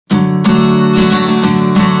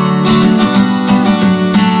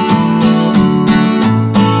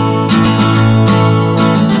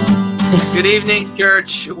Good evening,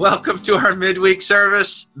 church. Welcome to our midweek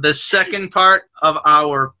service, the second part of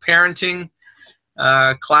our parenting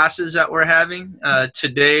classes that we're having.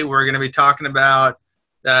 Today, we're going to be talking about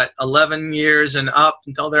that 11 years and up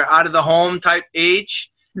until they're out of the home type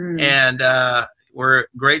age. And we're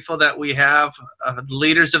grateful that we have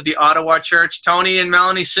leaders of the Ottawa Church, Tony and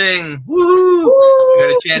Melanie Singh. Woo! We got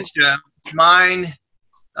a chance to mine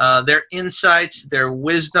their insights, their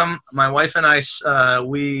wisdom. My wife and I,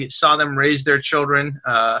 we saw them raise their children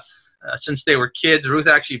since they were kids. Ruth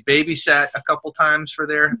actually babysat a couple times for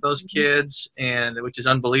those kids, and which is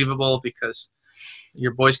unbelievable because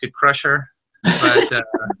your boys could crush her.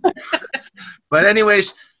 But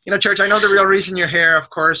anyways, you know, church, I know the real reason you're here, of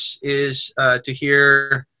course, is to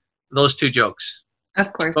hear those two jokes.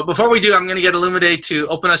 Of course. But before we do, I'm going to get Illumide to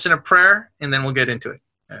open us in a prayer, and then we'll get into it.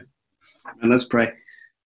 All right. And let's pray.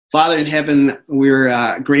 Father in heaven,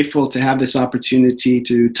 we're grateful to have this opportunity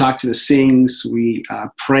to talk to the Singhs. We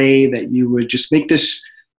pray that you would just make this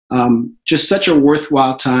just such a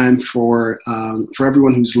worthwhile time for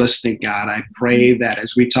everyone who's listening, God. I pray that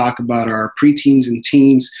as we talk about our preteens and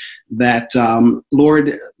teens, that,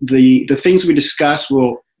 Lord, the things we discuss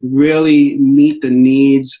will really meet the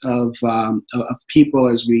needs of people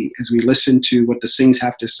as we listen to what the Singhs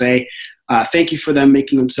have to say. Thank you for them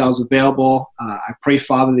making themselves available. I pray,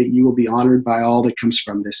 Father, that you will be honored by all that comes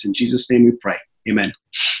from this. In Jesus' name we pray. Amen.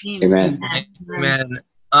 Amen.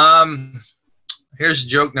 Amen. Here's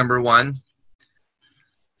joke number one.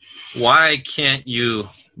 Why can't you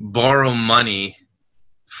borrow money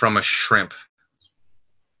from a shrimp?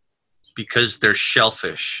 Because they're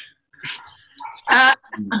shellfish.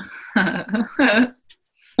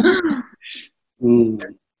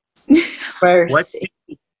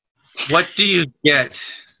 What do you get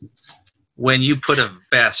when you put a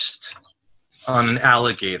vest on an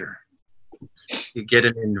alligator? You get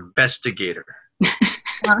an investigator.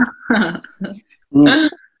 I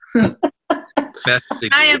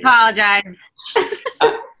apologize.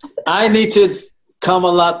 I need to come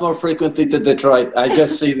a lot more frequently to Detroit. I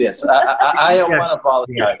just see this. I want to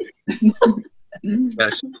apologize.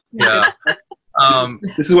 Yes. Yeah.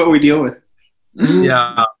 This is what we deal with.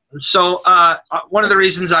 Yeah. So one of the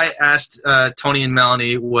reasons I asked Tony and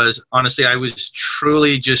Melanie was, honestly, I was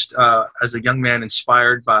truly just, as a young man,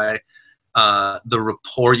 inspired by the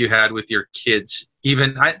rapport you had with your kids.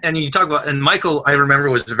 And you talk about, and Michael, I remember,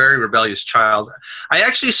 was a very rebellious child. I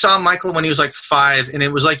actually saw Michael when he was like 5, and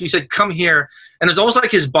it was like you said, "Come here," and it's almost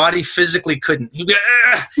like his body physically couldn't. He'd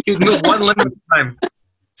move one limb at a time.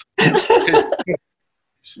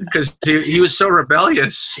 Because he was so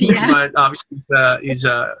rebellious. Yeah. But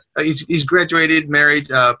obviously he's graduated, married,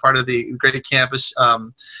 part of the great campus,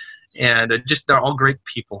 and just they're all great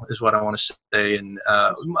people, is what I want to say. And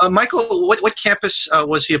Michael, what campus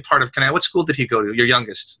was he a part of? What school did he go to? Your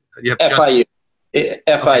youngest? You have FIU.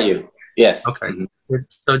 FIU. Okay. Yes. Okay. Mm-hmm.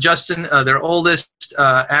 So Justin, their oldest,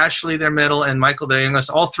 Ashley, their middle, and Michael, their youngest.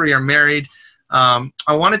 All three are married. I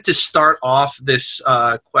wanted to start off this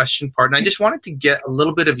question part, and I just wanted to get a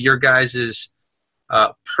little bit of your guys'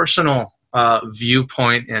 personal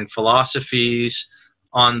viewpoint and philosophies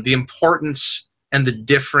on the importance and the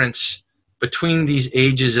difference between these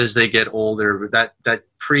ages as they get older, that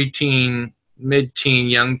preteen, mid-teen,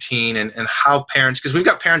 young teen, and how parents, because we've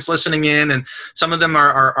got parents listening in, and some of them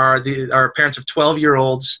are parents of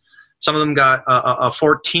 12-year-olds, some of them got a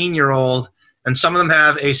 14-year-old, and some of them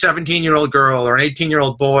have a 17-year-old girl or an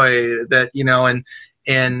 18-year-old boy that, you know,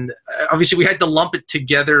 and obviously we had to lump it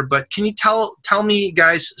together, but can you tell me,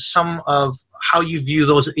 guys, some of how you view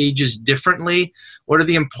those ages differently? What are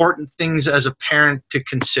the important things as a parent to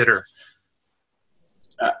consider?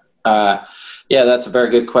 Yeah, that's a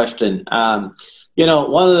very good question. You know,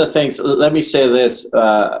 one of the things, let me say this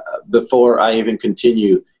before I even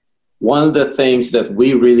continue. One of the things that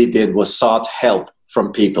we really did was sought help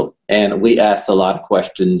from people, and we asked a lot of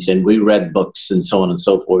questions, and we read books and so on and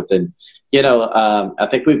so forth. And, you know, I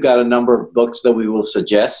think we've got a number of books that we will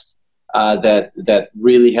suggest that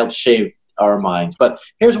really help shape our minds. But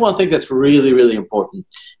here's one thing that's really, really important.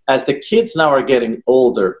 As the kids now are getting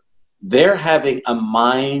older, they're having a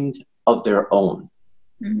mind of their own.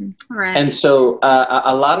 Mm-hmm. Right. And so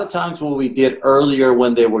a lot of times what we did earlier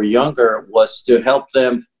when they were younger was to help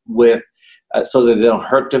them with so that they don't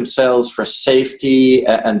hurt themselves, for safety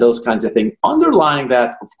and those kinds of things. Underlying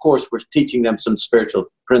that, of course, we're teaching them some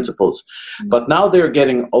spiritual principles. Mm-hmm. But now they're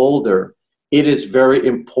getting older. It is very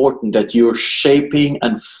important that you're shaping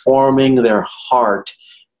and forming their heart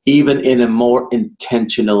even in a more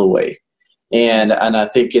intentional way. And I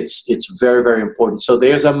think it's very, very important. So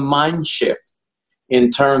there's a mind shift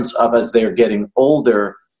in terms of, as they're getting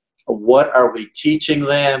older, what are we teaching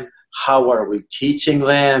them? How are we teaching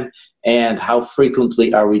them? And how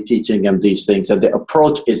frequently are we teaching them these things? And the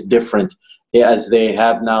approach is different as they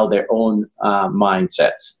have now their own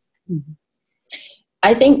mindsets.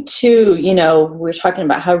 I think too, we're talking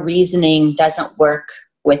about how reasoning doesn't work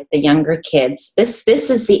with the younger kids. This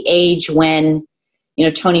is the age when,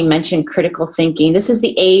 Tony mentioned critical thinking. This is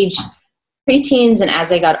the age, preteens, and as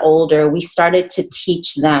they got older, we started to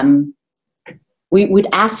teach them. We would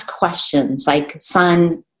ask questions like,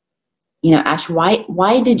 son, Ash,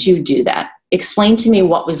 why did you do that? Explain to me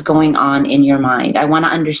what was going on in your mind. I want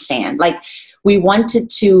to understand. Like, we wanted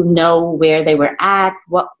to know where they were at,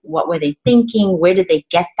 what were they thinking, where did they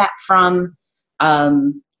get that from?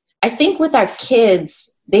 I think with our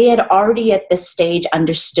kids, they had already at this stage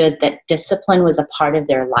understood that discipline was a part of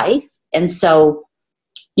their life. And so,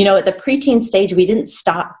 at the preteen stage, we didn't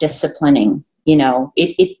stop disciplining.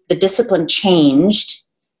 The discipline changed,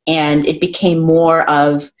 and it became more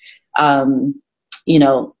of,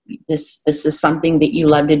 this is something that you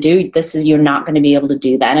love to do. You're not going to be able to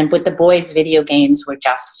do that. And with the boys, video games were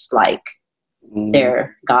just like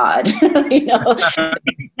their God,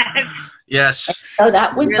 Yes. So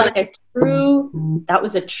that was like a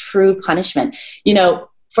true punishment.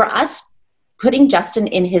 For us, putting Justin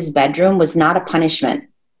in his bedroom was not a punishment.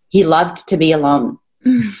 He loved to be alone.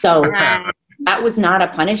 So that was not a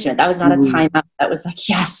punishment. That was not a timeout. That was like,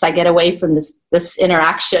 yes, I get away from this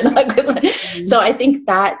interaction. So I think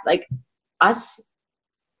that, like, us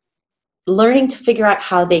learning to figure out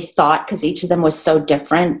how they thought, because each of them was so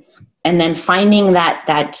different, and then finding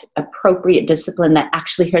that appropriate discipline that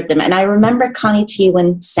actually hurt them. And I remember Connie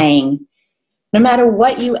Tewan saying, no matter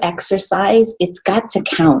what you exercise, it's got to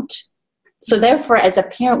count. So therefore, as a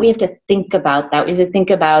parent, we have to think about that. We have to think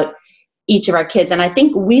about each of our kids. And I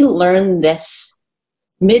think we learned this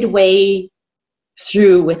midway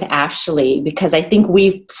through with Ashley, because I think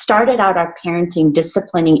we started out our parenting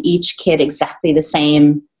disciplining each kid exactly the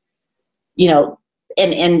same,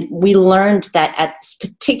 and we learned that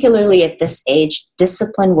particularly at this age,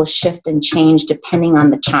 discipline will shift and change depending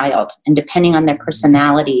on the child and depending on their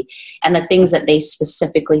personality and the things that they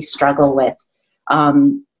specifically struggle with. I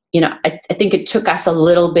think it took us a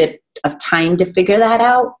little bit of time to figure that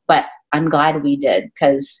out, but I'm glad we did,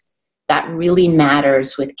 because that really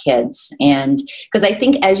matters with kids. And because I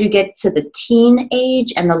think as you get to the teen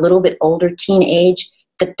age and the little bit older teen age,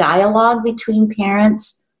 the dialogue between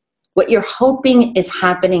parents, what you're hoping is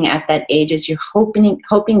happening at that age is you're hoping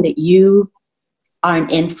that you are an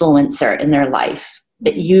influencer in their life,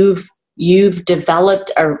 that you've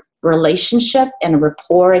developed a relationship and a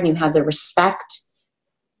rapport, and you have the respect,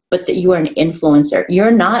 but that you are an influencer. You're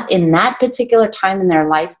not, in that particular time in their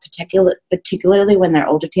life, particularly when they're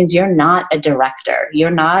older teens, you're not a director.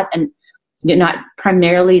 You're not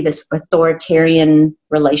primarily this authoritarian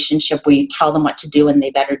relationship where you tell them what to do and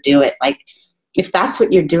they better do it. Like, if that's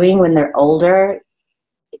what you're doing when they're older,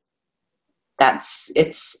 I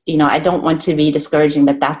don't want to be discouraging,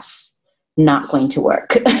 but that's not going to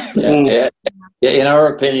work. Yeah. In our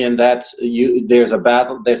opinion, there's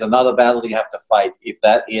another battle you have to fight if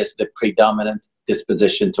that is the predominant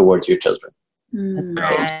disposition towards your children.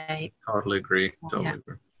 Right. Totally agree. Agree.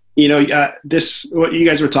 What you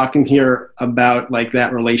guys were talking here about, like,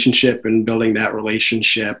 that relationship and building that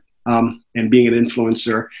relationship, and being an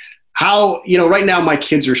influencer. How, right now my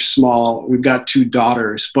kids are small. We've got 2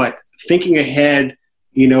 daughters, but thinking ahead,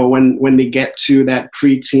 when they get to that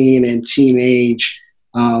preteen and teenage,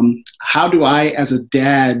 how do I, as a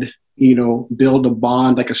dad, build a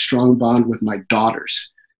bond, like a strong bond with my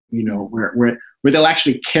daughters, where they'll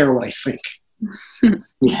actually care what I think?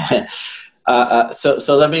 Yeah.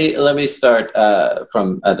 So let me start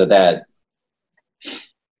from as a dad.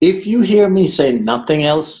 If you hear me say nothing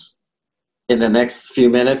else in the next few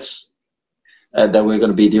minutes that we're going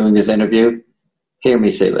to be doing this interview, hear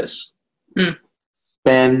me say this.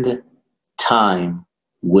 Spend time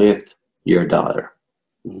with your daughter.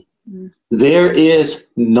 There is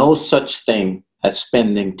no such thing as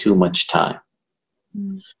spending too much time.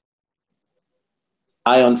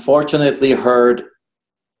 I unfortunately heard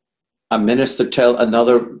a minister tell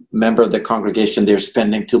another member of the congregation they're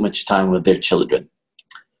spending too much time with their children.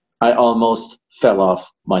 I almost fell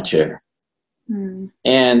off my chair.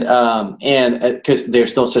 And because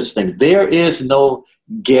there's no such thing. There is no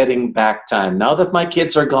getting back time. Now that my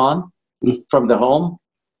kids are gone from the home,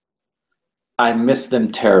 I miss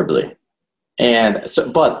them terribly. And so,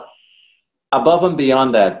 but above and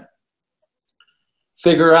beyond that,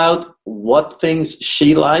 figure out what things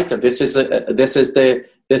she likes. This is the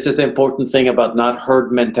important thing about not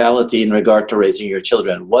herd mentality in regard to raising your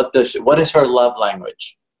children. What is her love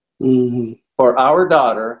language? For our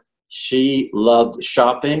daughter, she loved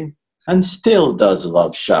shopping and still does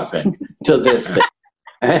love shopping to this day.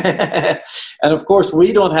 And of course,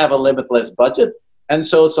 we don't have a limitless budget. And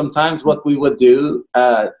so sometimes what we would do,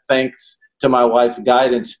 thanks to my wife's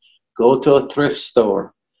guidance, go to a thrift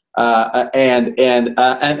store. And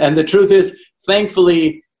the truth is,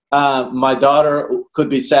 thankfully, my daughter could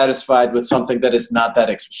be satisfied with something that is not that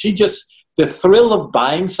expensive. The thrill of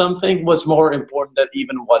buying something was more important than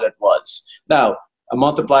even what it was. Now, I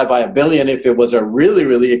multiply by 1 billion if it was a really,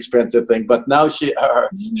 really expensive thing. But now she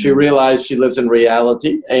realized she lives in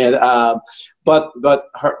reality, and but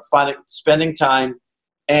her spending time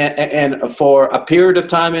and for a period of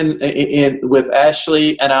time in with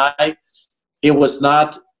Ashley and I, it was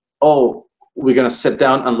not, oh, we're going to sit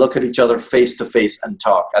down and look at each other face to face and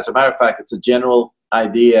talk. As a matter of fact, it's a general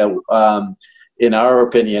idea, in our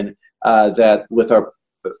opinion, that with our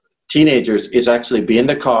teenagers is actually be in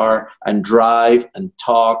the car and drive and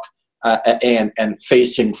talk and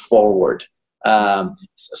facing forward.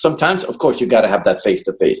 Sometimes, of course, you got to have that face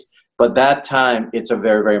to face, but that time it's a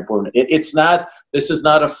very, very important. This is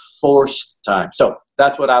not a forced time. So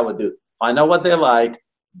that's what I would do. Find out what they like,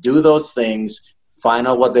 do those things, find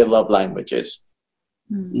out what their love language is.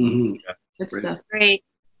 Good stuff. Great.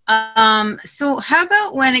 So how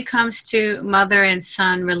about when it comes to mother and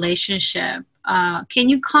son relationship? Can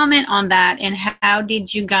you comment on that, and how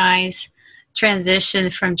did you guys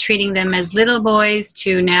transition from treating them as little boys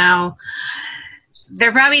to now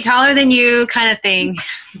they're probably taller than you kind of thing?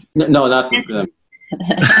 No, not not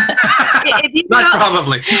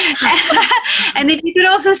probably. And if you could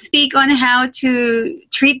also speak on how to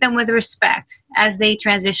treat them with respect as they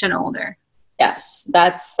transition older. Yes,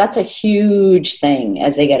 that's a huge thing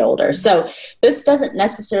as they get older. So this doesn't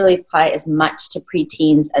necessarily apply as much to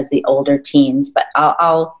preteens as the older teens, but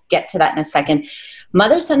I'll get to that in a second.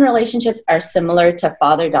 Mother-son relationships are similar to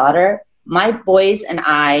father-daughter. My boys and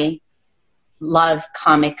I love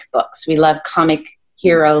comic books. We love comic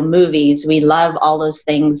hero movies. We love all those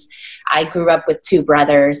things. I grew up with 2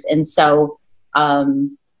 brothers, and so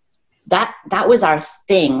that was our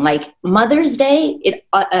thing. Like Mother's Day,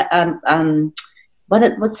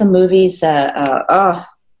 what's the movies? My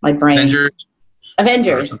brain.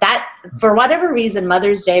 Avengers. That, for whatever reason,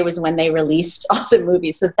 Mother's Day was when they released all the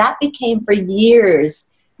movies. So that became for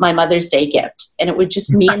years my Mother's Day gift, and it was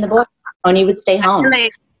just me and the boy. Tony would stay home.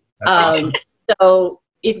 So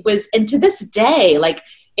it was, and to this day, like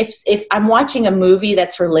if I'm watching a movie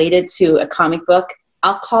that's related to a comic book,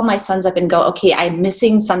 I'll call my sons up and go, okay, I'm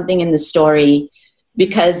missing something in the story,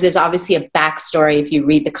 because there's obviously a backstory if you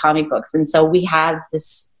read the comic books. And so we have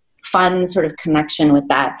this fun sort of connection with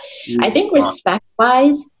that. I think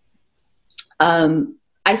respect-wise,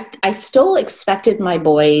 I still expected my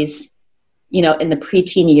boys, in the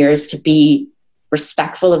preteen years to be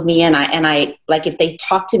respectful of me. And I like, if they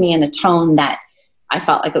talked to me in a tone that I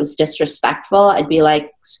felt like it was disrespectful, I'd be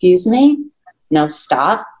like, excuse me? No,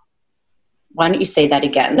 stop. Why don't you say that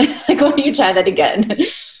again? Like, why don't you try that again?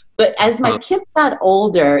 But as my kids got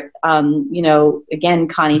older, again,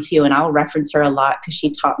 Connie too, and I'll reference her a lot because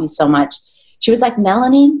she taught me so much. She was like,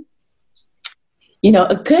 Melanie,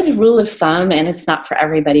 a good rule of thumb, and it's not for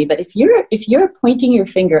everybody, but if you're pointing your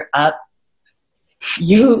finger up,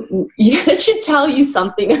 that should tell you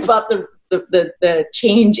something about the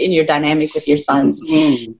change in your dynamic with your sons.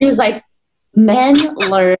 She was like, men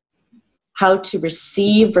learn how to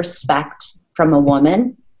receive respect from a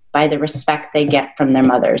woman by the respect they get from their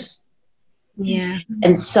mothers. Yeah.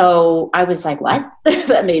 And so I was like, what?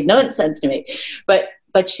 That made no sense to me.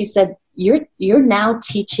 But she said, you're now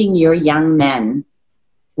teaching your young men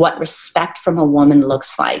what respect from a woman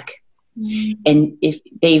looks like. And if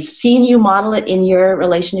they've seen you model it in your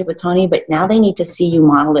relationship with Tony, but now they need to see you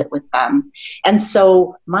model it with them. And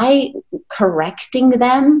so my correcting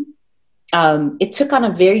them, it took on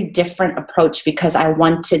a very different approach, because I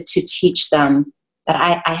wanted to teach them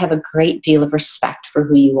that I have a great deal of respect for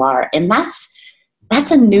who you are. And that's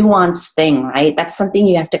a nuanced thing, right? That's something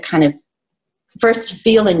you have to kind of first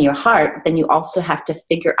feel in your heart, then you also have to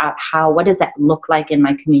figure out what does that look like in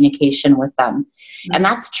my communication with them? And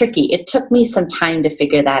that's tricky. It took me some time to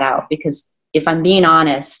figure that out, because if I'm being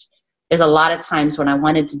honest, there's a lot of times when I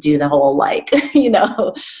wanted to do the whole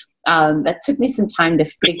that took me some time to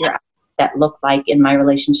figure out what that looked like in my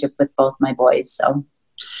relationship with both my boys. So,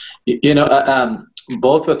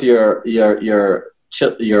 both with your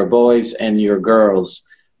boys and your girls,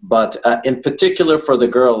 but in particular for the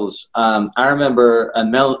girls, I remember,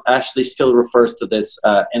 and Ashley still refers to this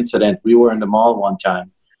incident. We were in the mall one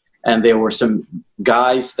time, and there were some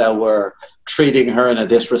guys that were treating her in a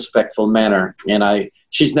disrespectful manner. And I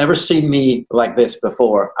She's never seen me like this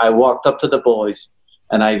before. I walked up to the boys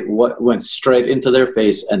and I went straight into their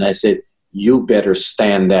face and I said, "You better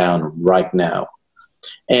stand down right now."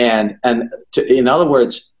 And in other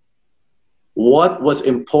words, what was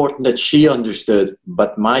important that she understood,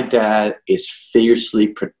 but my dad is fiercely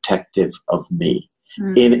protective of me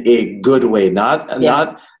in a good way, not a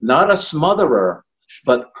smotherer,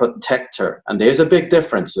 but protector. And there's a big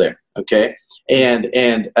difference there. Okay.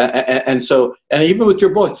 And so even with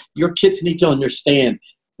your boys, your kids need to understand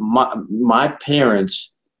my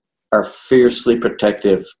parents are fiercely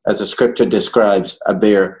protective, as the scripture describes a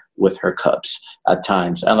bear with her cubs at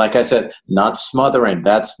times. And like I said, not smothering.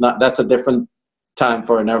 That's a different time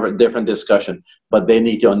for another different discussion. But they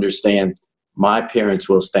need to understand my parents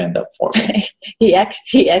will stand up for me. He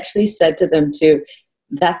actually said to them too,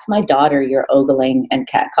 "That's my daughter you're ogling and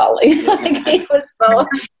catcalling." Like he was so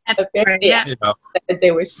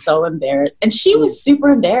they were so embarrassed. And she was super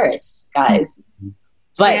embarrassed, guys.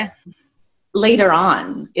 But later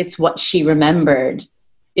on, it's what she remembered.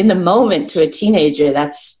 In the moment, to a teenager,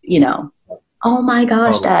 that's, oh my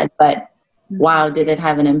gosh, Dad. But wow, did it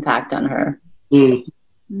have an impact on her.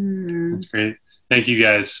 That's great. Thank you,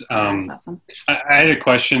 guys. That's awesome. I had a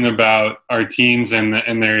question about our teens and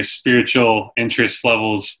their spiritual interest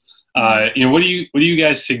levels. What do you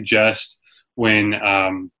guys suggest when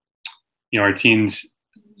our teens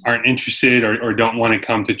aren't interested or don't want to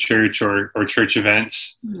come to church or church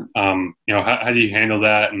events? How do you handle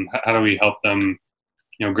that, and how do we help them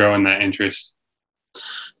grow in that interest?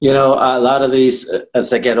 A lot of these, as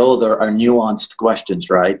they get older, are nuanced questions,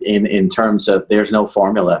 right? In terms of, there's no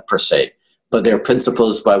formula per se, but there are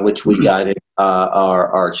principles by which we guide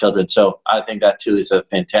our children. So I think that too is a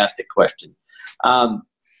fantastic question. One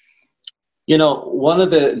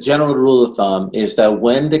of the general rule of thumb is that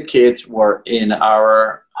when the kids were in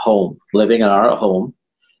our home, living in our home,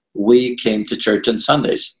 we came to church on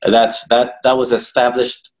Sundays. That was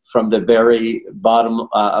established from the very bottom,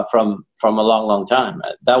 from a long, long time.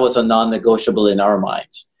 That was a non-negotiable in our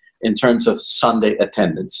minds in terms of Sunday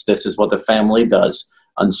attendance. This is what the family does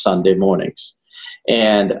on Sunday mornings.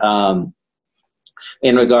 And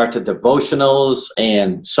in regard to devotionals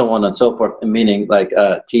and so on and so forth, meaning like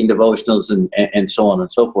teen devotionals and so on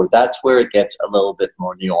and so forth, that's where it gets a little bit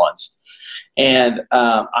more nuanced. And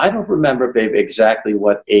I don't remember, babe, exactly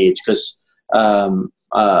what age, because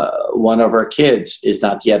one of our kids is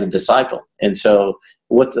not yet a disciple. And so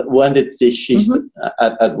when did she,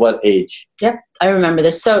 at what age? Yep, I remember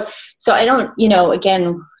this. So I don't,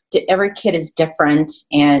 again, every kid is different,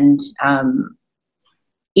 and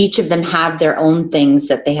each of them have their own things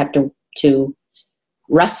that they have to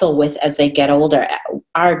wrestle with as they get older.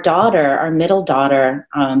 Our middle daughter,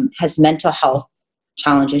 has mental health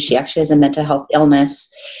challenges. She actually has a mental health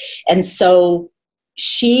illness. And so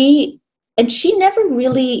she never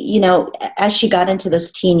really, as she got into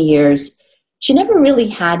those teen years, she never really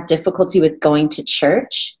had difficulty with going to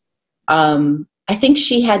church. I think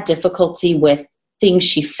she had difficulty with things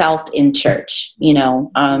she felt in church.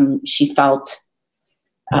 She felt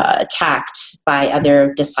attacked by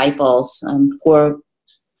other disciples for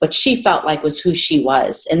what she felt like was who she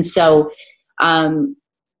was. And so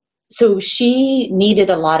she needed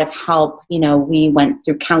a lot of help. We went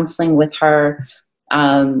through counseling with her.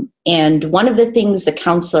 And one of the things the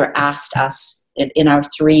counselor asked us in our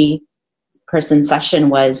 3-person session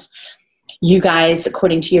was, you guys,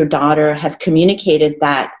 according to your daughter, have communicated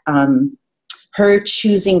that her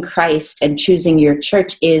choosing Christ and choosing your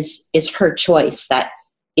church is her choice, that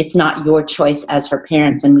it's not your choice as her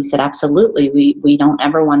parents. And we said, absolutely. We don't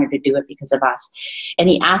ever want her to do it because of us. And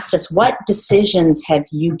he asked us, what decisions have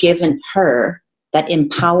you given her that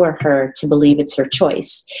empower her to believe it's her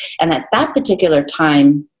choice? And at that particular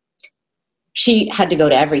time, she had to go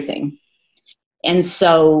to everything. And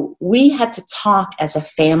so we had to talk as a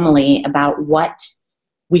family about what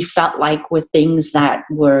we felt like were things that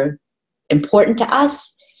were important to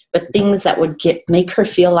us, but things that would make her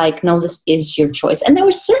feel like, no, this is your choice. And there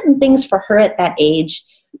were certain things for her at that age.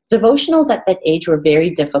 Devotionals at that age were very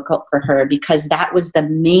difficult for her because that was the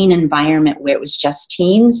main environment where it was just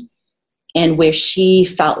teens, and where she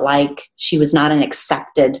felt like she was not an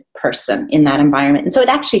accepted person in that environment. And so it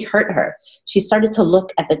actually hurt her. She started to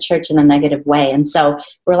look at the church in a negative way. And so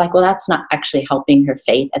we're like, well, that's not actually helping her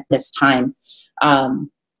faith at this time.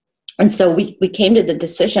 And so we came to the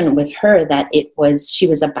decision with her that she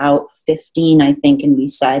was about 15, I think. And we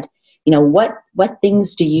said, what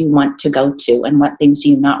things do you want to go to and what things do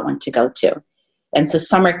you not want to go to? And so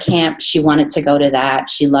summer camp, she wanted to go to that.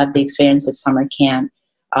 She loved the experience of summer camp.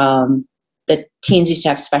 The teens used to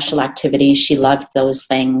have special activities. She loved those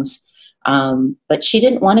things. But she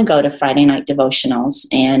didn't want to go to Friday night devotionals,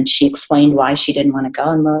 and she explained why she didn't want to go,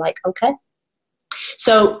 and we're like, okay.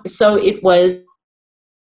 So it was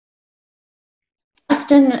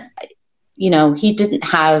Justin, he didn't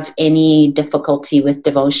have any difficulty with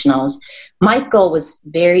devotionals. Michael was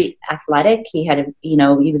very athletic. He had,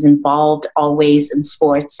 he was involved always in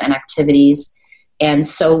sports and activities. And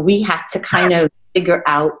so we had to kind of figure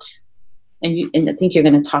out, and I think you're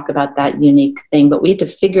going to talk about that unique thing, but we had to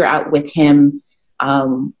figure out with him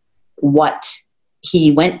what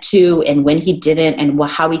he went to and when he didn't, and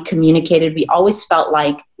how he communicated. We always felt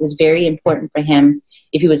like it was very important for him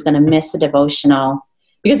if he was going to miss a devotional,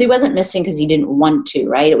 because he wasn't missing because he didn't want to,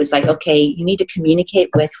 right? It was like, okay, you need to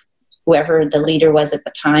communicate with whoever the leader was at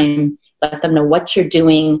the time, let them know what you're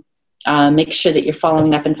doing, make sure that you're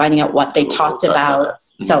following up and finding out what they talked about.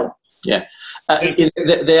 So, yeah.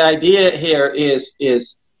 The idea here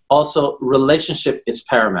is also relationship is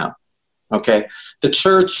paramount. Okay. The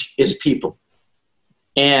church is people.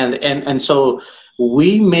 And so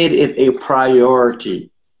we made it a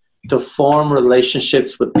priority to form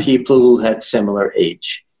relationships with people who had similar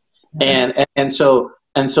age. And so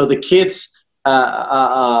the kids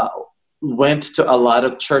went to a lot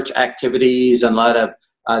of church activities and a lot of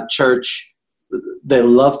church. They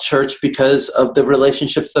loved church because of the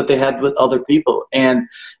relationships that they had with other people. And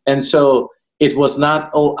so it was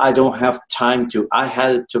not, oh, I don't have time to. I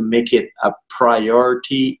had to make it a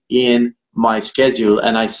priority in my schedule.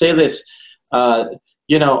 And I say this, I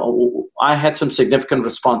had some significant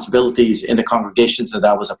responsibilities in the congregations that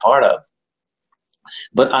I was a part of.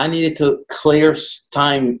 But I needed to clear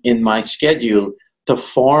time in my schedule to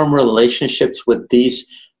form relationships with these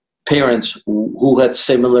parents who had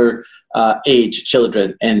similar age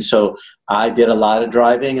children. And so I did a lot of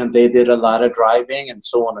driving and they did a lot of driving and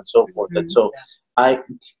so on and so forth. And so I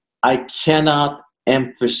cannot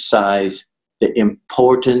emphasize the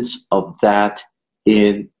importance of that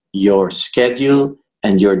in your schedule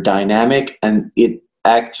and your dynamic. And it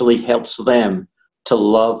actually helps them to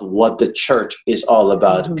love what the church is all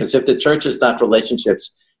about. Because if the church is not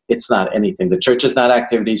relationships, it's not anything. The church is not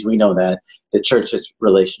activities. We know that. The church is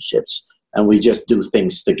relationships. And we just do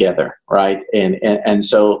things together, right? And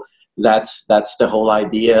so that's the whole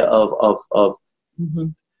idea of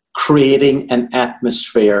creating an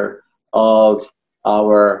atmosphere of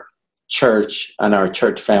our church and our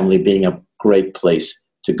church family being a great place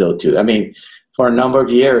to go to. I mean, for a number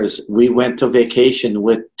of years, we went to vacation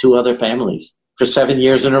with 2 other families for 7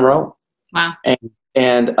 years in a row. Wow!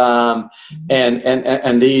 And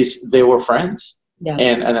these, they were friends. Yeah.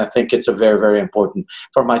 And I think it's a very, very important.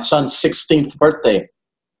 For my son's 16th birthday,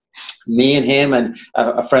 me and him and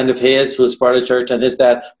a friend of his who's part of church and his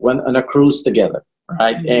dad went on a cruise together,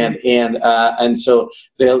 right? And so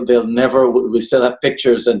they'll never. We still have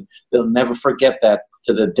pictures, and they'll never forget that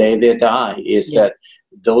to the day they die. That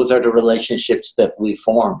those are the relationships that we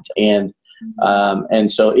formed, and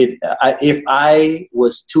so if I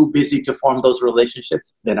was too busy to form those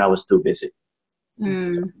relationships, then I was too busy.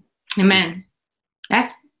 Amen.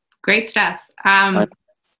 That's great stuff. I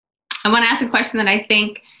want to ask a question that I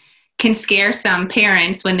think can scare some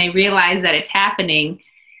parents when they realize that it's happening,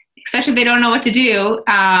 especially if they don't know what to do.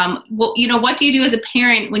 What do you do as a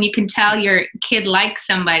parent when you can tell your kid likes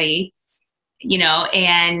somebody,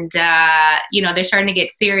 and, they're starting to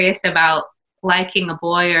get serious about liking a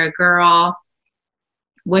boy or a girl?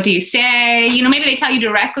 What do you say? Maybe they tell you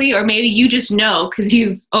directly, or maybe you just know because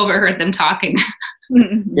you've overheard them talking.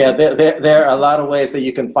 Yeah, there are a lot of ways that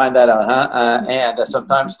you can find that out, and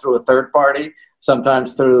sometimes through a third party,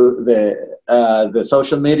 sometimes through the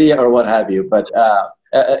social media or what have you. But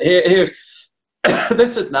here's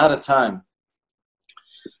this is not a time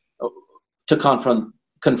to confront,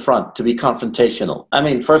 to be confrontational. I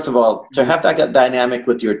mean, first of all, to have that dynamic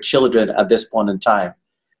with your children at this point in time,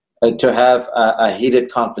 to have a heated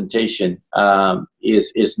confrontation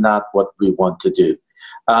is not what we want to do.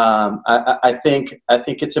 I think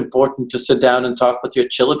it's important to sit down and talk with your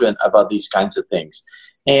children about these kinds of things,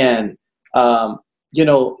 and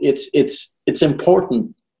it's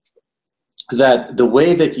important that the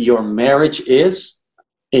way that your marriage is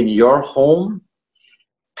in your home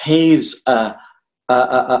paves a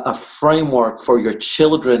framework for your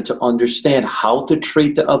children to understand how to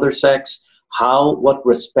treat the other sex, what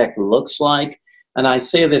respect looks like. And I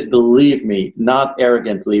say this, believe me, not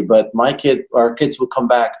arrogantly, but our kids will come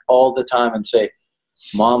back all the time and say,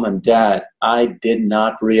 Mom and Dad, I did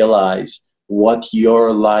not realize what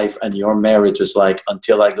your life and your marriage was like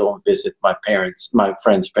until I go and visit my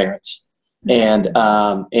friends' parents. And it's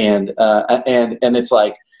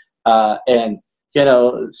like,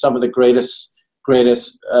 some of the greatest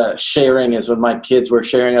greatest sharing is when my kids were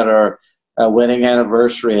sharing at our wedding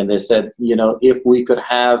anniversary, and they said, if we could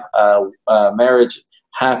have a marriage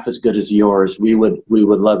half as good as yours, we would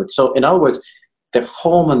love it. So in other words, the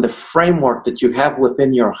home and the framework that you have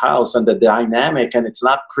within your house and the dynamic, and it's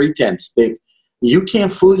not pretense. You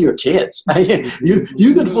can't fool your kids.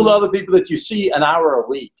 You can fool other people that you see an hour a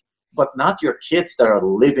week, but not your kids that are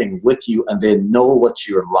living with you and they know what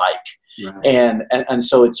you're like. Right. And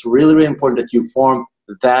so it's really, really important that you form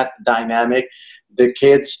that dynamic. The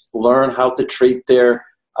kids learn how to treat their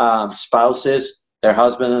spouses, their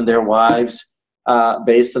husband and their wives,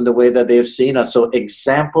 based on the way that they've seen us. So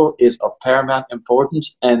example is of paramount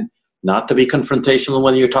importance, and not to be confrontational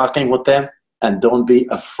when you're talking with them, and don't be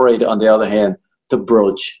afraid, on the other hand, to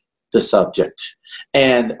broach the subject.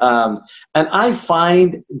 And I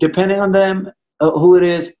find, depending on them, who it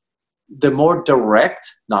is, the more direct,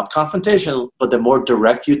 not confrontational, but the more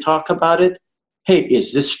direct you talk about it. Hey,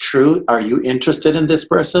 is this true? Are you interested in this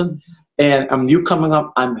person? And you coming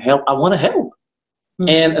up, I want to help.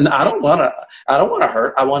 And I don't want to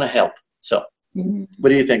hurt. I want to help. So, what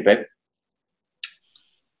do you think, babe?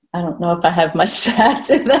 I don't know if I have much to add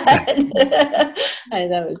to that.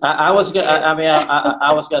 I was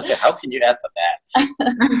gonna say, how can you add to that?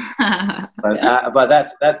 but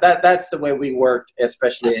that's the way we worked.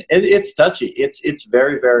 Especially, it's touchy. It's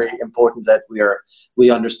very, very important that we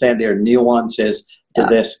understand their nuances to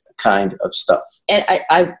this kind of stuff. And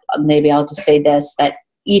I maybe I'll just say this, that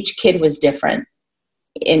each kid was different.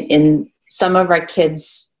 In some of our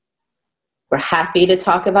kids were happy to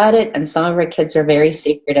talk about it, and some of our kids are very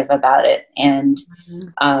secretive about it. And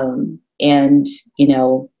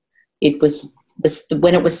it was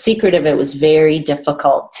when it was secretive, it was very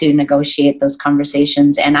difficult to negotiate those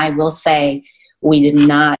conversations. And I will say, we did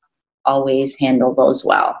not always handle those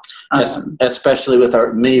well. Especially with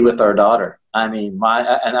our daughter. I mean,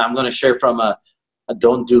 and I'm going to share from a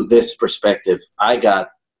don't do this perspective. I got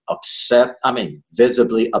upset. I mean,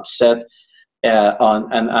 visibly upset.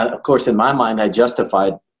 And of course, in my mind, I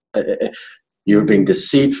justified, you're being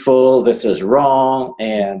deceitful. This is wrong.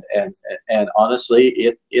 And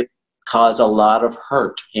honestly, it caused a lot of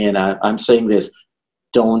hurt. And I'm saying this,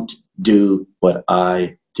 don't do what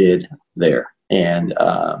I did there. And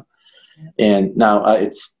now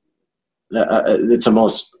it's the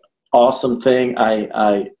most awesome thing.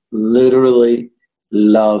 I literally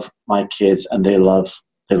love my kids, and they love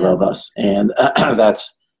us, and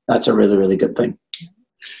that's a really, really good thing.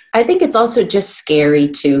 I think it's also just scary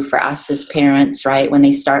too for us as parents, right? When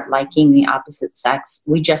they start liking the opposite sex,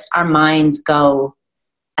 our minds go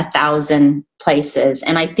 1,000 places,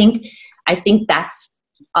 and I think that's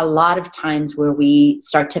a lot of times where we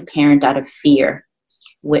start to parent out of fear,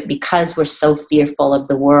 because we're so fearful of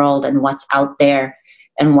the world and what's out there,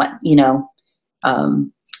 and what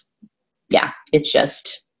it's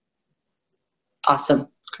just awesome.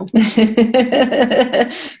 Read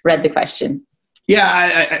the question.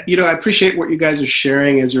 Yeah, I appreciate what you guys are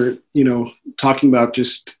sharing as you're, talking about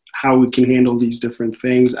just how we can handle these different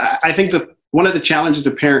things. I think that one of the challenges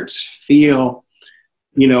that parents feel,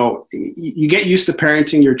 you get used to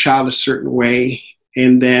parenting your child a certain way,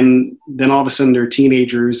 and then all of a sudden they're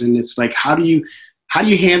teenagers, and it's like, how do you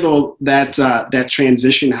handle that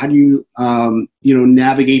transition? How do you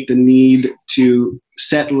navigate the need to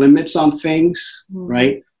set limits on things,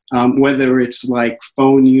 right? Whether it's like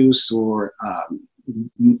phone use or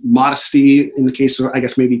modesty in the case of, I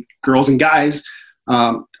guess, maybe girls and guys,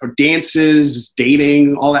 or dances,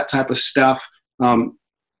 dating, all that type of stuff.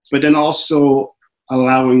 But then also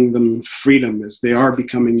allowing them freedom as they are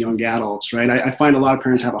becoming young adults, right? I find a lot of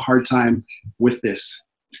parents have a hard time with this.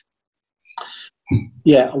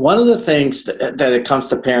 Yeah, one of the things that it comes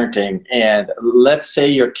to parenting, and let's say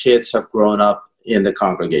your kids have grown up in the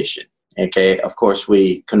congregation. Okay, of course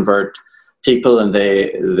we convert people, and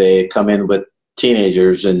they come in with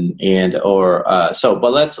teenagers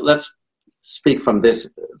but let's speak from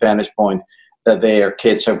this vantage point, that their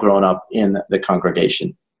kids have grown up in the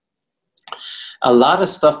congregation. A lot of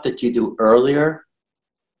stuff that you do earlier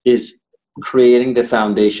is creating the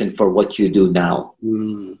foundation for what you do now.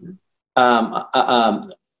 There are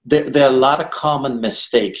a lot of common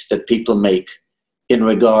mistakes that people make in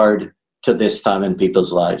regard to this time in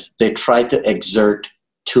people's lives. They try to exert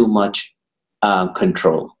too much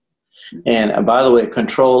control. And by the way,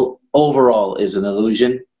 control overall is an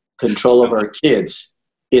illusion. Control of our kids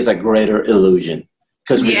is a greater illusion,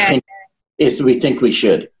 because we think we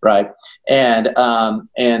should, right? And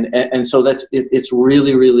so it's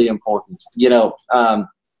really, really important.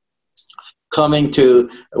 Coming to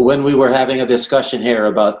when we were having a discussion here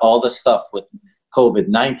about all the stuff with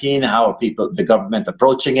COVID-19? How are the government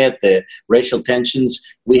approaching it? The racial tensions.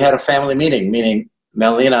 We had a family meeting, meaning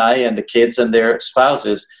Melanie and I and the kids and their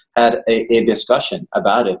spouses had a discussion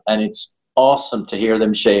about it. And it's awesome to hear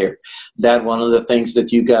them share that one of the things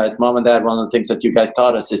that you guys, Mom and Dad, one of the things that you guys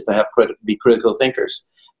taught us is to be critical thinkers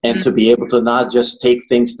and to be able to not just take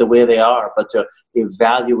things the way they are, but to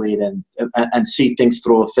evaluate and see things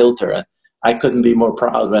through a filter. I couldn't be more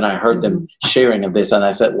proud when I heard them sharing of this. And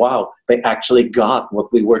I said, wow, they actually got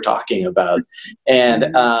what we were talking about.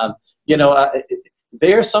 And,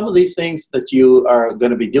 there are some of these things that you are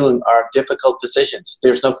going to be doing are difficult decisions.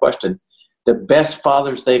 There's no question. The best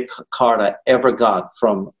Father's Day card I ever got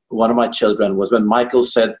from one of my children was when Michael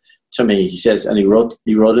said to me, he says, and he wrote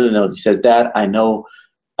in a note, he says, Dad, I know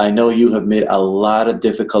you have made a lot of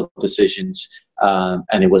difficult decisions,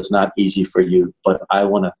 and it was not easy for you, but I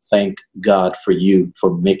want to thank God for you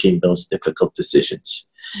for making those difficult decisions.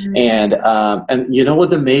 And you know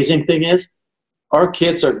what the amazing thing is? Our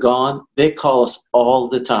kids are gone. They call us all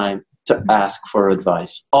the time to ask for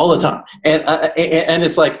advice, all the time. And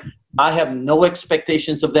it's like, I have no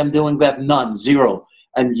expectations of them doing that, none, zero.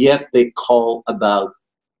 And yet they call about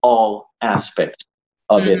all aspects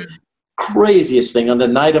of it. Craziest thing, on the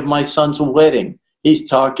night of my son's wedding, he's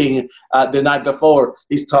talking, the night before,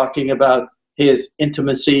 he's talking about his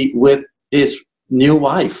intimacy with his new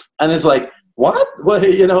wife. And it's like, what?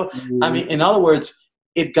 Well, I mean, in other words,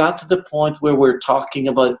 it got to the point where we're talking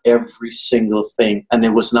about every single thing, and it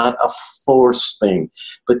was not a forced thing,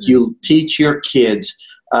 but you teach your kids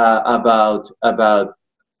about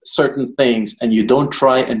certain things, and you don't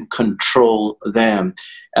try and control them.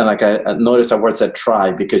 And like I noticed, I word said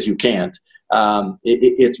try, because you can't.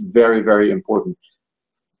 It's very, very important.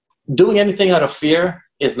 Doing anything out of fear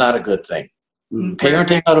is not a good thing.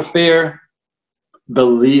 Parenting out of fear,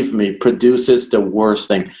 believe me, produces the worst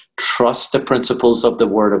thing. Trust the principles of the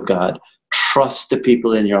Word of God. Trust the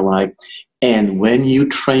people in your life. And when you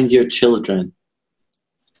train your children,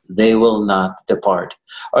 they will not depart.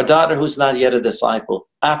 Our daughter, who's not yet a disciple,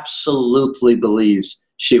 absolutely believes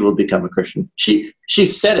she will become a Christian. She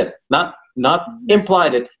said it, not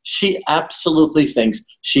implied it. She absolutely thinks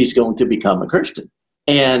she's going to become a Christian.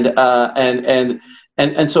 And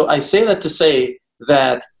so I say that to say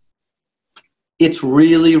that it's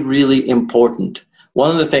really, really important. One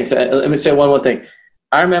of the things, let me say one more thing.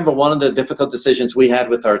 I remember one of the difficult decisions we had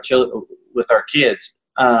with our kids,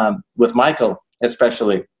 with Michael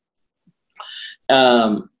especially.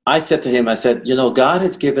 I said to him, God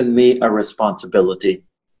has given me a responsibility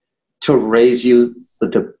to raise you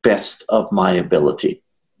with the best of my ability.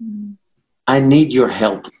 I need your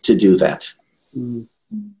help to do that.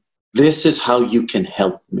 This is how you can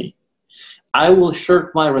help me. I will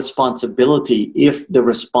shirk my responsibility if the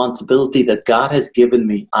responsibility that God has given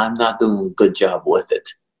me, I'm not doing a good job with it.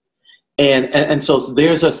 And so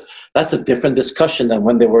that's a different discussion than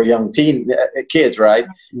when they were young kids, right?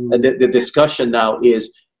 The discussion now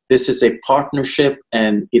is, this is a partnership,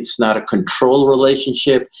 and it's not a control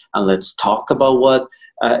relationship. And let's talk about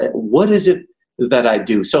what is it that I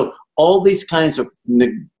do? So all these kinds of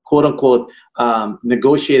quote unquote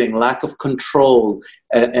negotiating, lack of control,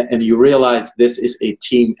 and you realize this is a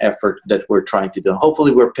team effort that we're trying to do.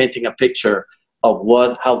 Hopefully we're painting a picture of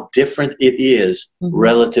how different it is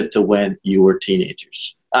relative to when you were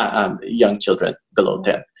teenagers, young children below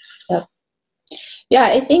 10. Yep. Yeah,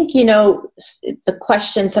 I think, some of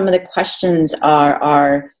the questions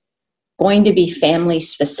are going to be family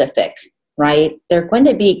specific, right? They're going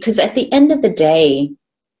to be, because at the end of the day,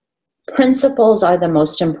 principles are the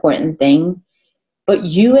most important thing, but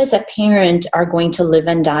you as a parent are going to live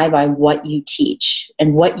and die by what you teach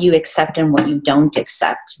and what you accept and what you don't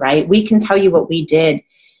accept, right? We can tell you what we did,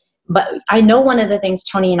 but I know one of the things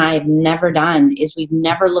Tony and I have never done is we've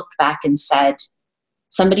never looked back and said,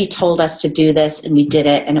 somebody told us to do this and we did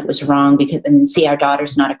it and it was wrong and see, our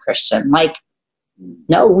daughter's not a Christian. Like,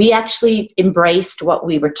 no, we actually embraced what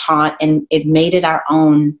we were taught and it made it our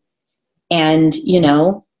own. And,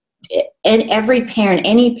 and every parent,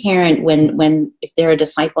 any parent, when if they're a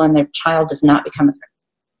disciple and their child does not become a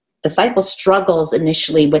disciple, struggles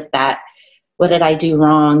initially with that. What did I do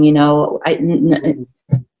wrong?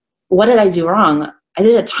 What did I do wrong? I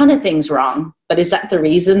did a ton of things wrong, but is that the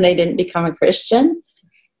reason they didn't become a Christian?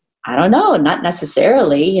 I don't know, not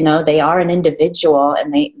necessarily. They are an individual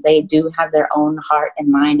and they do have their own heart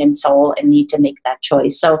and mind and soul and need to make that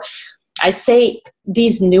choice. So I say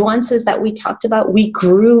these nuances that we talked about, we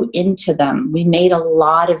grew into them. We made a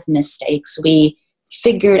lot of mistakes. We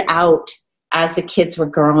figured out as the kids were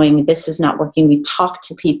growing, this is not working. We talked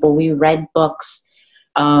to people. We read books.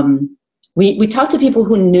 we talked to people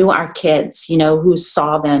who knew our kids, you know, who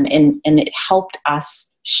saw them, and it helped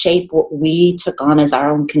us shape what we took on as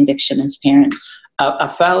our own conviction as parents. A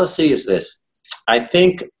fallacy is this. I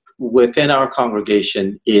think within our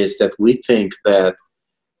congregation is that we think that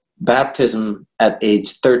baptism at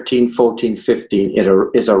age 13, 14,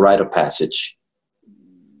 15 is a rite of passage.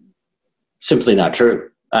 Simply not true.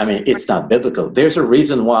 I mean, it's not biblical. There's a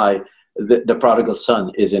reason why the prodigal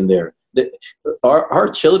son is in there. Our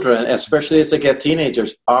children, especially as they get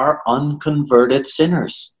teenagers, are unconverted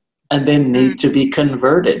sinners, and they need to be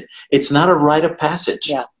converted. It's not a rite of passage.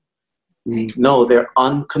 Yeah. No, they're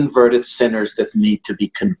unconverted sinners that need to be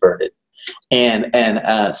converted. And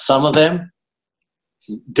some of them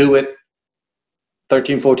do it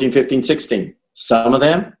 13, 14, 15, 16. Some of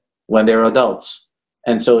them when they're adults.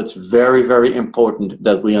 And so it's very, very important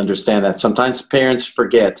that we understand that. Sometimes parents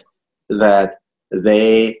forget that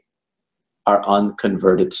they are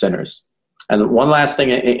unconverted sinners. And one last thing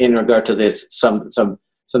in regard to this,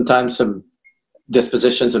 sometimes some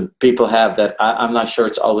dispositions of people have that I'm not sure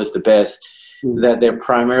it's always the best, that they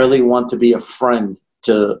primarily want to be a friend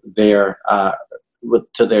to their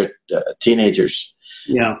teenagers.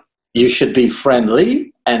 Yeah. You should be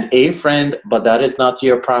friendly and a friend, but that is not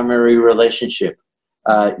your primary relationship.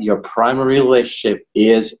 Your primary relationship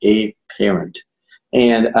is a parent.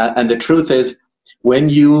 And the truth is, when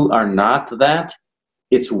you are not that,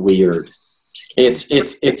 it's weird. It's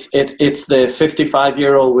the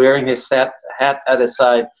 55-year-old wearing his hat at his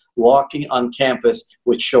side, walking on campus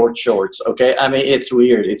with short shorts. Okay, I mean, it's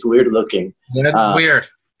weird. It's weird looking. That's weird.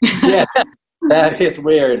 Yeah, that is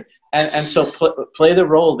weird. And so play the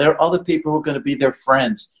role. There are other people who are going to be their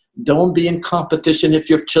friends. Don't be in competition if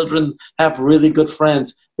your children have really good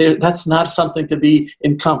friends. That's not something to be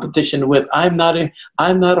in competition with. I'm not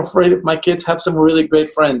afraid if my kids have some really great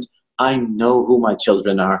friends. I know who my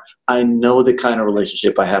children are. I know the kind of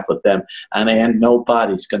relationship I have with them. And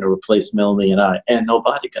nobody's going to replace Melanie and I. And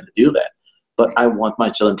nobody's going to do that. But I want my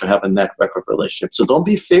children to have a network of relationship. So don't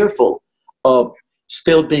be fearful of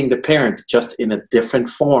still being the parent, just in a different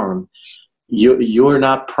form. You're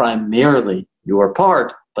not primarily, you are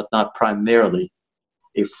part, but not primarily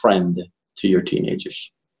a friend to your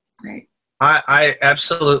teenagers. Right. I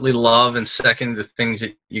absolutely love and second the things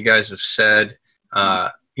that you guys have said.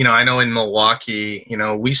 You know, I know in Milwaukee, you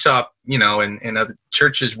know, we saw, you know, in other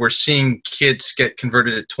churches, we're seeing kids get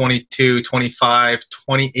converted at 22, 25,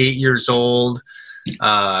 28 years old. You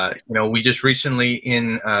know, we just recently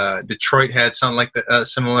in Detroit had something like the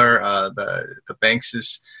similar, the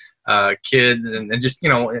Banks's kid, and just, you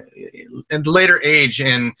know, in the later age,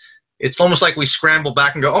 and it's almost like we scramble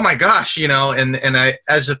back and go, oh my gosh, you know, and I,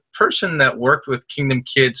 as a person that worked with Kingdom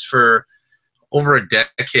Kids for over a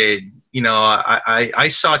decade, you know, I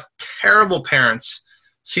saw terrible parents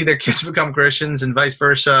see their kids become Christians and vice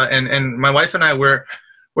versa. And my wife and I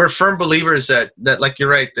we're firm believers that like you're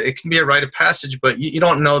right, it can be a rite of passage, but you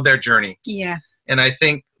don't know their journey. Yeah. And I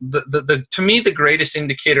think the to me the greatest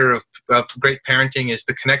indicator of great parenting is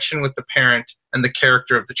the connection with the parent and the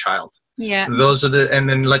character of the child. Yeah. Those are and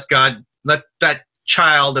then let that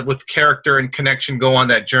child with character and connection go on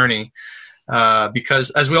that journey.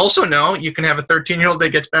 Because as we also know, you can have a 13-year-old that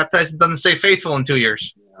gets baptized and doesn't stay faithful in 2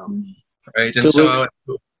 years. Right. And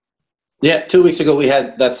 2 weeks ago, we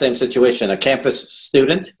had that same situation. A campus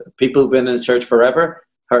student, people who've been in the church forever,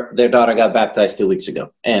 their daughter got baptized 2 weeks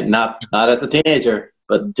ago. And not as a teenager,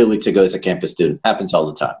 but 2 weeks ago as a campus student. Happens all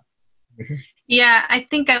the time. Yeah, I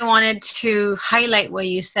think I wanted to highlight what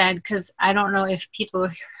you said, because I don't know if people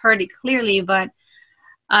heard it clearly, but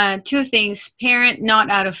two things. Parent not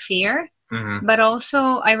out of fear, but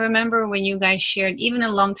also I remember when you guys shared, even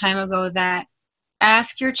a long time ago, that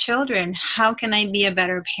ask your children, how can I be a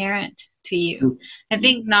better parent to you? I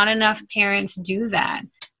think not enough parents do that.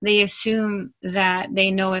 They assume that they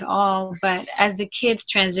know it all, but as the kids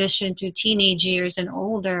transition to teenage years and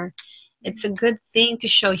older, it's a good thing to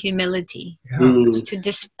show humility, to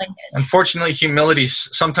display it. Unfortunately, humility is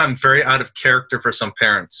sometimes very out of character for some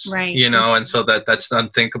parents, right? You know, and so that's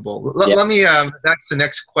unthinkable. Let me, that's the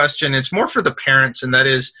next question. It's more for the parents, and that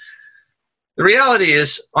is, the reality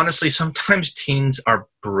is, honestly, sometimes teens are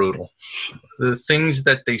brutal. The things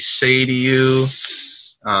that they say to you,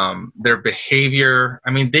 their behavior,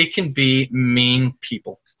 I mean, they can be mean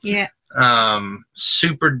people. Yeah.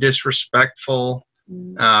 Super disrespectful.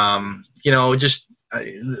 You know, just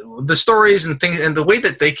the stories and things, and the way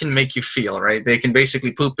that they can make you feel, right? They can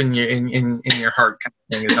basically poop in your heart, kind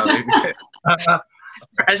of thing. Is how they,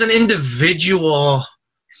 as an individual,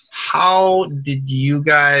 how did you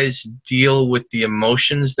guys deal with the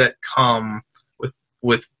emotions that come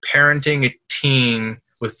with parenting a teen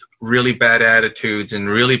with really bad attitudes and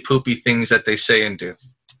really poopy things that they say and do?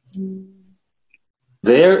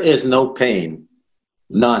 There is no pain,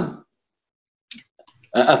 none.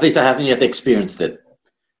 At least I haven't yet experienced it.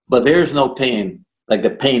 But there's no pain like the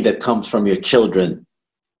pain that comes from your children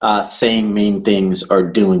saying mean things or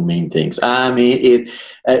doing mean things. I mean,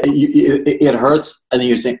 it hurts, and then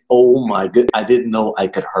you think, "Oh my God, I didn't know I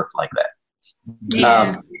could hurt like that."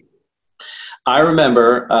 Yeah. I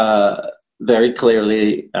remember very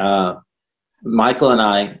clearly Michael and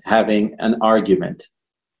I having an argument,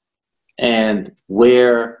 and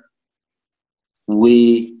where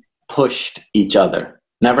we pushed each other.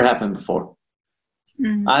 Never happened before.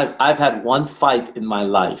 Mm-hmm. I've had one fight in my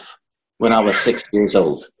life when I was 6 years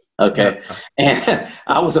old. Okay. And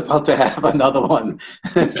I was about to have another one.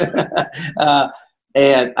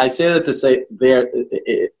 And I say that to say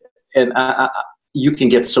you can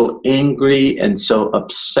get so angry and so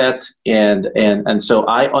upset. And so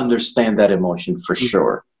I understand that emotion for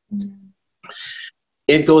sure. Mm-hmm.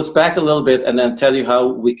 It goes back a little bit, and then tell you how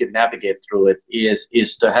we can navigate through it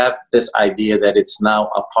is to have this idea that it's now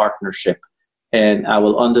a partnership. And I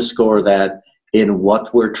will underscore that in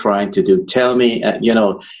what we're trying to do. Tell me,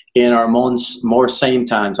 in our more sane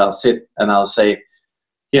times, I'll sit and I'll say,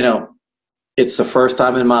 it's the first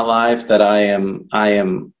time in my life that I am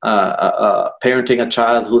parenting a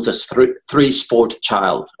child who's a three sport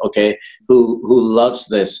child, okay, who loves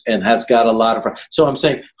this and has got a lot of. So I'm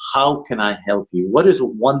saying, how can I help you? What is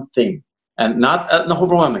one thing, and not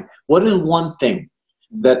overwhelming? What is one thing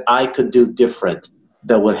that I could do different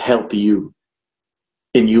that would help you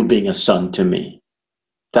in you being a son to me?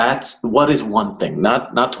 That's what is one thing,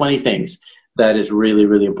 not 20 things. That is really,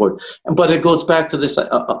 really important. But it goes back to this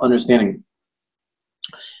understanding.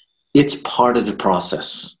 It's part of the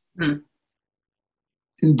process.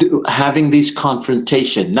 Having these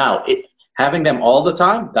confrontation. Now, having them all the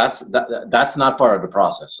time, that's not part of the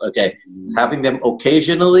process. Okay, having them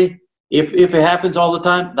occasionally, if it happens all the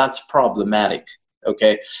time, that's problematic.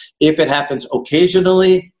 Okay, if it happens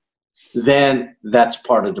occasionally, then that's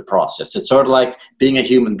part of the process. It's sort of like being a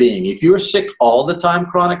human being. If you're sick all the time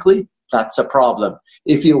chronically, that's a problem.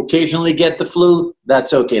 If you occasionally get the flu,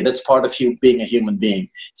 that's okay. That's part of you being a human being.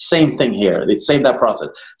 Same thing here. It's same that process.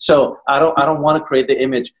 So I don't want to create the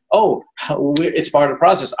image, it's part of the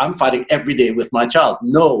process. I'm fighting every day with my child.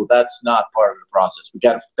 No, that's not part of the process. We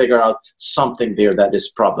got to figure out something there that is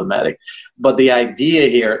problematic. But the idea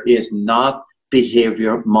here is not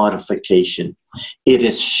behavior modification. It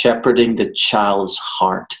is shepherding the child's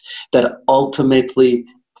heart, that ultimately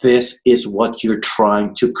this is what you're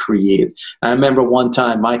trying to create. I remember one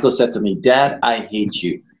time Michael said to me, "Dad, I hate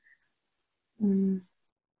you."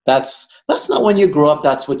 That's not when you grow up,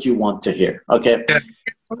 that's what you want to hear. Okay. Yeah.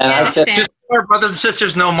 And I said, just so our brothers and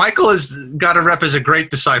sisters know, Michael has got a rep as a great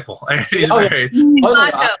disciple. He's very.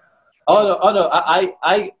 I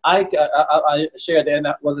shared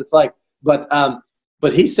what it's like.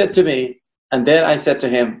 But he said to me, and then I said to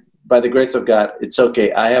him, by the grace of God, it's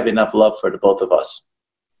okay. I have enough love for the both of us.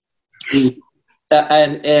 And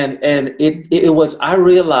it was, I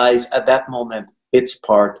realized at that moment, it's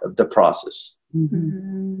part of the process.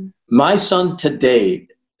 Mm-hmm. My son today,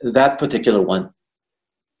 that particular one,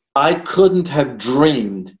 I couldn't have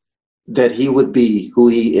dreamed that he would be who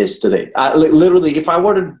he is today. Literally, if I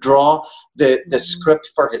were to draw the script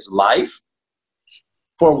for his life,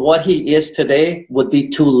 for what he is today would be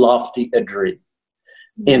too lofty a dream.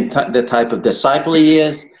 In the type of disciple he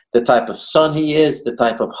is, the type of son he is, the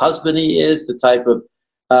type of husband he is, the type of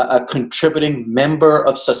a contributing member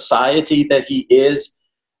of society that he is.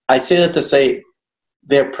 I say that to say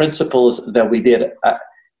there are principles that we did,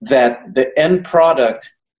 that the end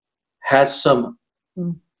product has some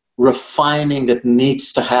refining that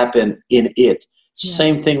needs to happen in it. Yeah.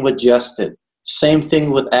 Same thing with Justin. Same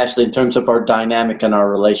thing with Ashley in terms of our dynamic and our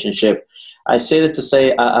relationship. I say that to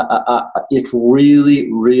say it's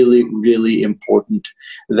really, really, really important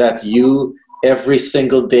that you, every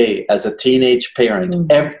single day as a teenage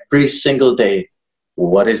parent, every single day,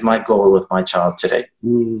 what is my goal with my child today?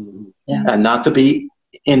 Yeah. And not to be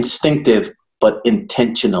instinctive, but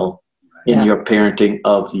intentional in your parenting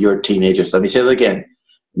of your teenagers. Let me say it again.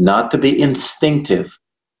 Not to be instinctive,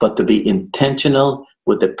 but to be intentional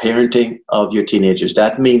with the parenting of your teenagers.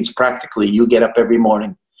 That means practically you get up every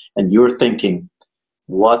morning and you're thinking,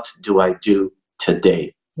 what do I do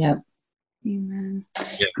today? Yep. Amen.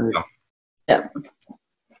 Yep.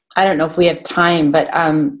 I don't know if we have time, but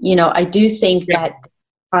I do think that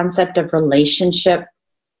concept of relationship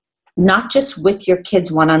not just with your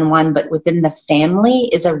kids one-on-one, but within the family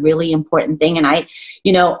is a really important thing. And I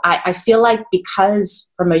feel like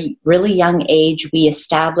because from a really young age, we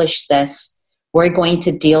established this, we're going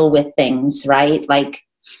to deal with things, right? Like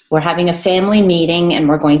we're having a family meeting and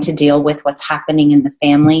we're going to deal with what's happening in the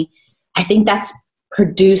family. I think that's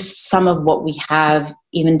produced some of what we have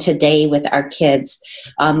even today with our kids.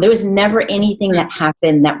 There was never anything that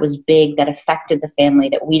happened that was big that affected the family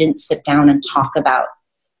that we didn't sit down and talk about.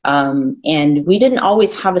 And we didn't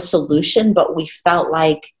always have a solution, but we felt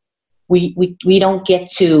like we don't get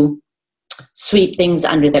to sweep things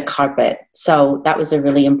under the carpet. So that was a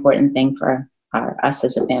really important thing for us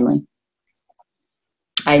as a family.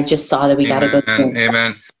 I just saw that we got to go soon.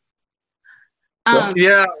 Amen.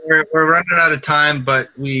 Yeah, we're running out of time, but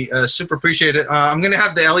we super appreciate it. I'm going to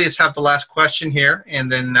have the Elliots have the last question here,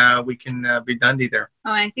 and then we can be done there.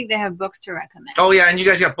 Oh, I think they have books to recommend. Oh, yeah, and you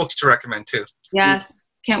guys got books to recommend, too. Yes.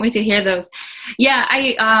 Can't wait to hear those. Yeah,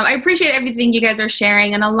 I appreciate everything you guys are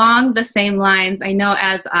sharing. And along the same lines, I know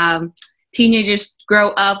as teenagers grow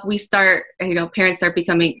up, we start, parents start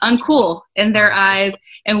becoming uncool in their eyes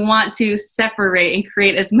and want to separate and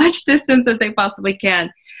create as much distance as they possibly can.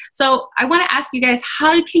 So I want to ask you guys,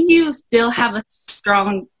 how can you still have a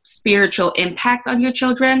strong spiritual impact on your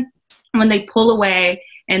children when they pull away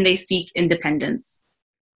and they seek independence?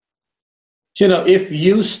 If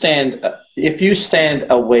you stand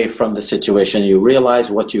away from the situation, you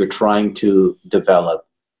realize what you're trying to develop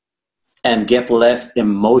and get less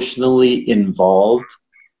emotionally involved,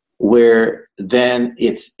 where then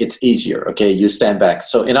it's easier. Okay, you stand back.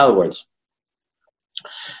 So in other words,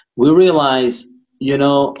 we realize,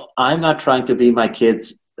 I'm not trying to be my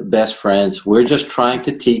kids' best friends. We're just trying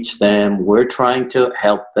to teach them. We're trying to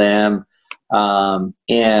help them. And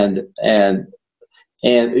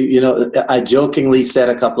I jokingly said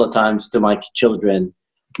a couple of times to my children,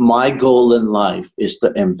 my goal in life is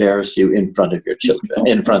to embarrass you in front of your children,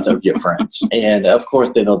 in front of your friends. And of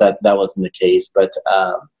course, they know that wasn't the case, but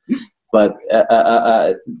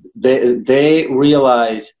they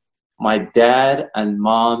realize my dad and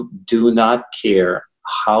mom do not care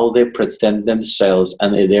how they present themselves,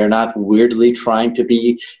 and they're not weirdly trying to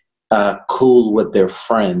be cool with their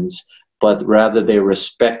friends, but rather they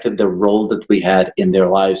respected the role that we had in their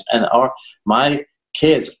lives. And my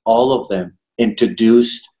kids, all of them,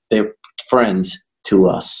 introduced their friends to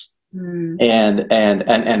us. And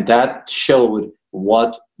that showed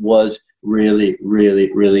what was really,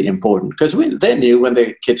 really, really important. Because they knew when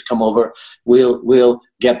the kids come over, we'll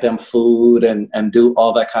get them food and do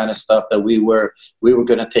all that kind of stuff, that we were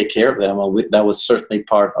going to take care of them. That was certainly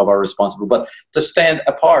part of our responsibility. But to stand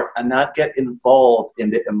apart and not get involved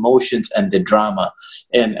in the emotions and the drama.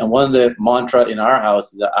 And one of the mantra in our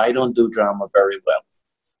house is that I don't do drama very well.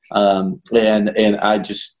 And I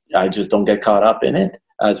just don't get caught up in it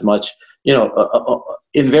as much.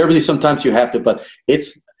 Invariably sometimes you have to, but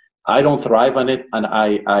I don't thrive on it, and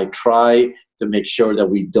I try to make sure that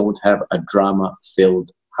we don't have a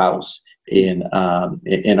drama-filled house in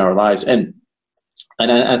our lives. And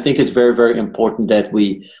I think it's very, very important that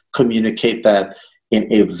we communicate that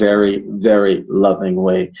in a very, very loving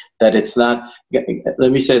way. That it's not,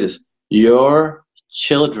 let me say this, your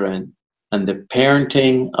children and the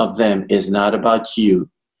parenting of them is not about you,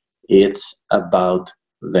 it's about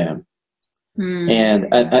them. And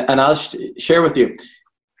I'll share with you.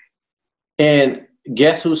 And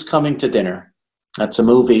Guess Who's Coming to Dinner? That's a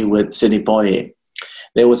movie with Sidney Poitier.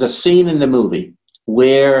 There was a scene in the movie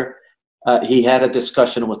where he had a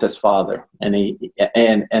discussion with his father, and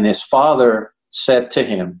his father said to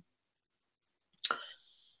him,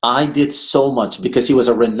 I did so much, because he was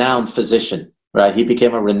a renowned physician, right? He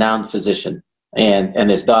became a renowned physician, and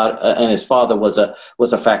his father was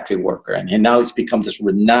a factory worker, and now he's become this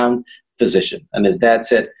renowned physician. And his dad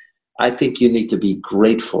said, I think you need to be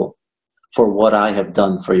grateful for what I have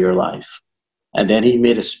done for your life. And then he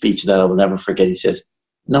made a speech that I will never forget. He says,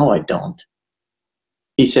 no, I don't.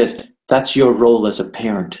 He says, that's your role as a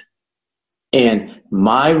parent. And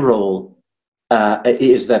my role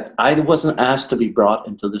is that I wasn't asked to be brought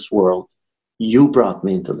into this world. You brought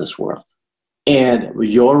me into this world. And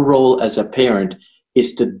your role as a parent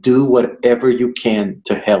is to do whatever you can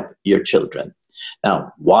to help your children.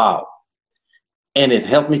 Now, wow. And it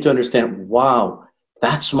helped me to understand, wow,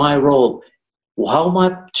 that's my role. How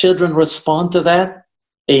my children respond to that?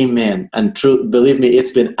 Amen. And believe me, it's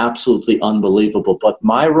been absolutely unbelievable. But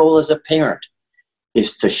my role as a parent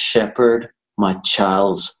is to shepherd my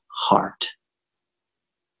child's heart.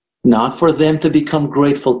 Not for them to become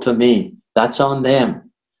grateful to me. That's on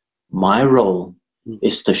them. My role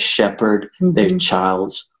is to shepherd their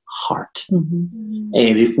child's heart. And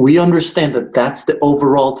if we understand that that's the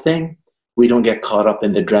overall thing, we don't get caught up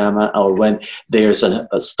in the drama or when there's a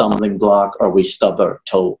stumbling block or we stub our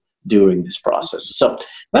toe during this process. So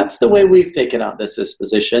that's the way we've taken on this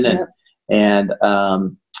position, and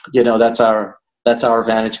you know, that's our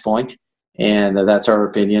vantage point, and that's our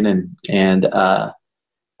opinion, and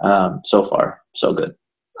so far so good.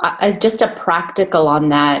 Just a practical on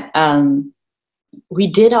that. We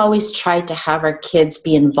did always try to have our kids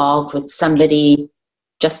be involved with somebody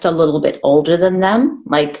just a little bit older than them,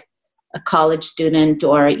 like a college student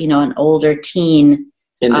or, you know, an older teen.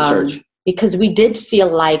 In the church. Because we did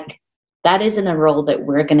feel like that isn't a role that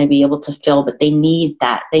we're going to be able to fill, but they need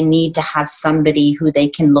that. They need to have somebody who they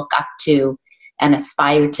can look up to and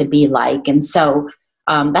aspire to be like. And so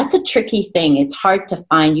that's a tricky thing. It's hard to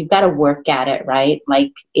find. You've got to work at it, right?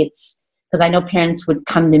 Like it's, because I know parents would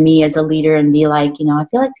come to me as a leader and be like, you know, I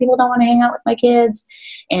feel like people don't want to hang out with my kids.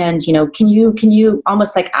 And, you know, can you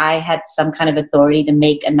almost like I had some kind of authority to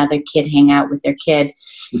make another kid hang out with their kid.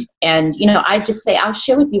 And, you know, I just say, I'll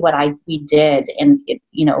share with you what we did. And,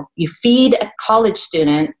 you know, you feed a college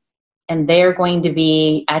student and they're going to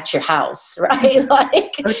be at your house, right?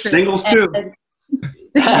 Like singles too.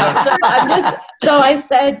 So I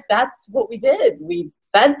said, that's what we did. We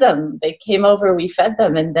fed them. They came over, we fed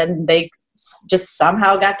them, and then they just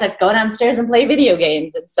somehow got to go downstairs and play video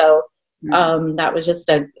games. And so that was just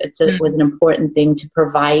it was an important thing to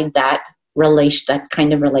provide that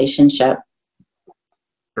kind of relationship.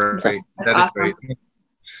 Great. So, that awesome. Is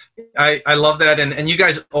great. I love that. And you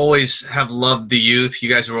guys always have loved the youth. You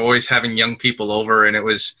guys were always having young people over, and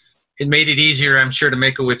it made it easier, I'm sure, to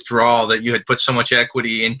make a withdrawal that you had put so much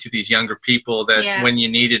equity into these younger people that when you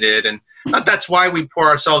needed it. And not that's why we pour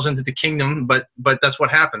ourselves into the kingdom, but that's what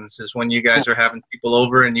happens is when you guys are having people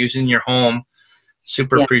over and using your home.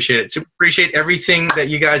 Super appreciate it. Super appreciate everything that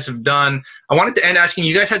you guys have done. I wanted to end asking,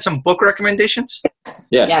 you guys had some book recommendations?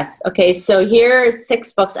 Yes. Okay, so here are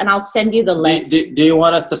 6 books, and I'll send you the list. Do you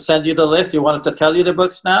want us to send you the list? You want us to tell you the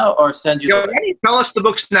books now or send you the list? Tell us the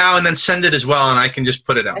books now and then send it as well, and I can just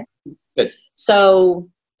put it out. Good. So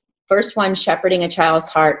first one, Shepherding a Child's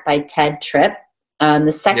Heart by Ted Tripp.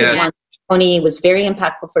 The second one, Tony, was very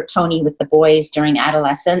impactful for Tony with the boys during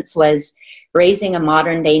adolescence, was Raising a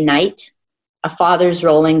Modern Day Knight, A Father's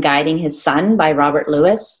Role in Guiding His Son by Robert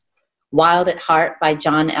Lewis, Wild at Heart by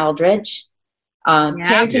John Eldridge,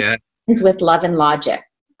 Parenting with Love and Logic,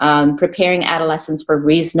 Preparing Adolescents for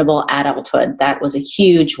Reasonable Adulthood. That was a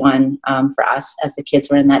huge one for us as the kids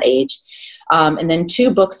were in that age. And then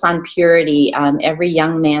 2 books on purity, Every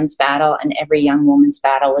Young Man's Battle and Every Young Woman's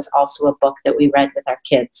Battle was also a book that we read with our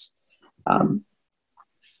kids.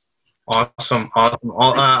 Awesome.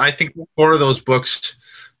 I think 4 of those books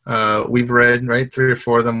we've read, right? 3 or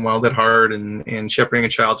 4 of them, Wild at Heart and Shepherding a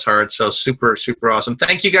Child's Heart. So super, super awesome.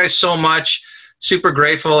 Thank you guys so much. Super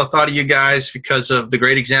grateful. I thought of you guys because of the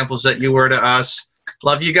great examples that you were to us.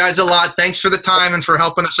 Love you guys a lot. Thanks for the time and for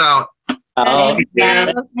helping us out. Thank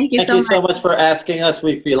you so much for asking us.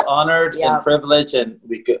 We feel honored and privileged, and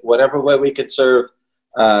whatever way we could serve,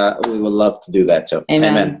 we would love to do that. So,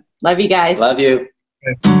 amen. Love you guys. Love you.